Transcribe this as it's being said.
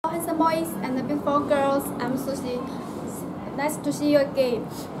boys and beautiful girls, I'm Susie. Nice to see you again.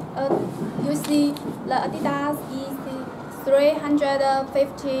 You see the Adidas Yeezy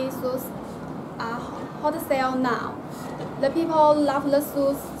 350 shoes are hot sale now. The people love the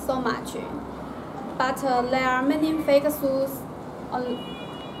shoes so much, but there are many fake shoes.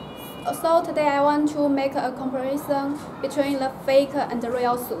 So today I want to make a comparison between the fake and the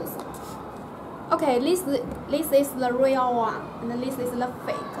real shoes. Okay, this is the real one, and this is the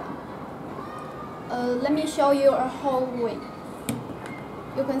fake. Let me show you a whole way.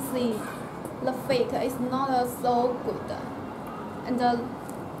 You can see the fake is not so good, and the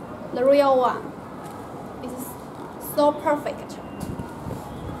real one is so perfect.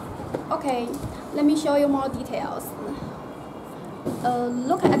 Okay, let me show you more details.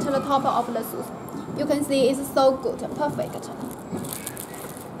 Look at the top of the shoes. You can see it's so good, perfect.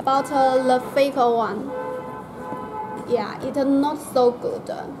 About the fake one, yeah, it's not so good.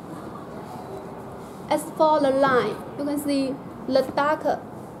 As for the line, you can see the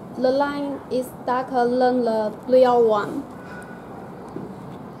line is darker than the real one.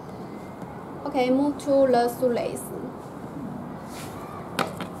 Okay, move to the shoelace.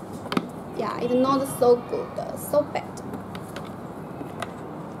 Yeah, it's not so good, so bad.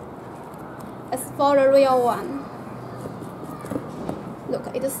 As for the real one, look,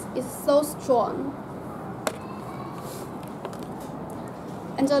 it's so strong.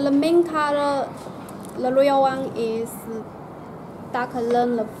 And the main color, the real one is darker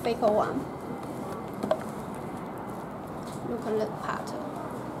than the fake one. Look at the part.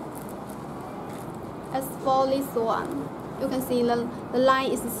 As for this one, you can see the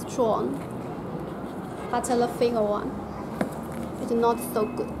line is strong, but the fake one is not so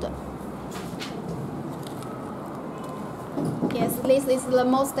good. Yes, this is the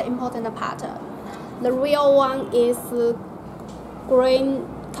most important part. The real one is green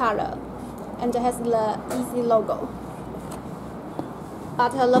color and has the Yeezy logo.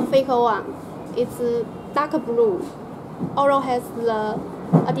 But the fake one is dark blue, although has the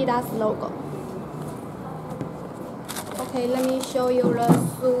Adidas logo. Okay, let me show you the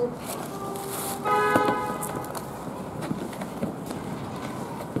shoe.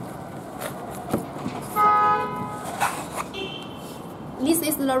 This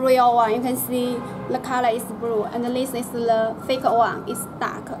is the real one. You can see the color is blue, and this is the fake one. It's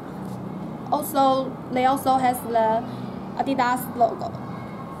dark. Also, they also has the Adidas logo.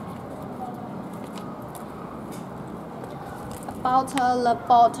 About the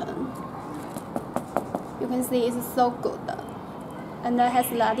bottom, you can see it's so good, and it has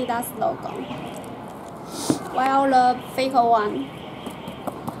the Adidas logo. While the fake one,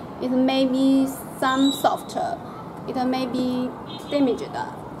 it may be some softer. It may be damaged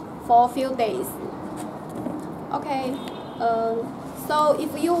for a few days. Okay, so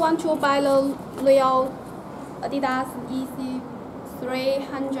if you want to buy the real Adidas Yeezy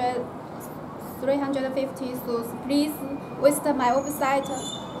 350 shoes, please visit my website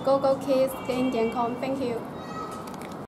gogokicksgame.com. Thank you.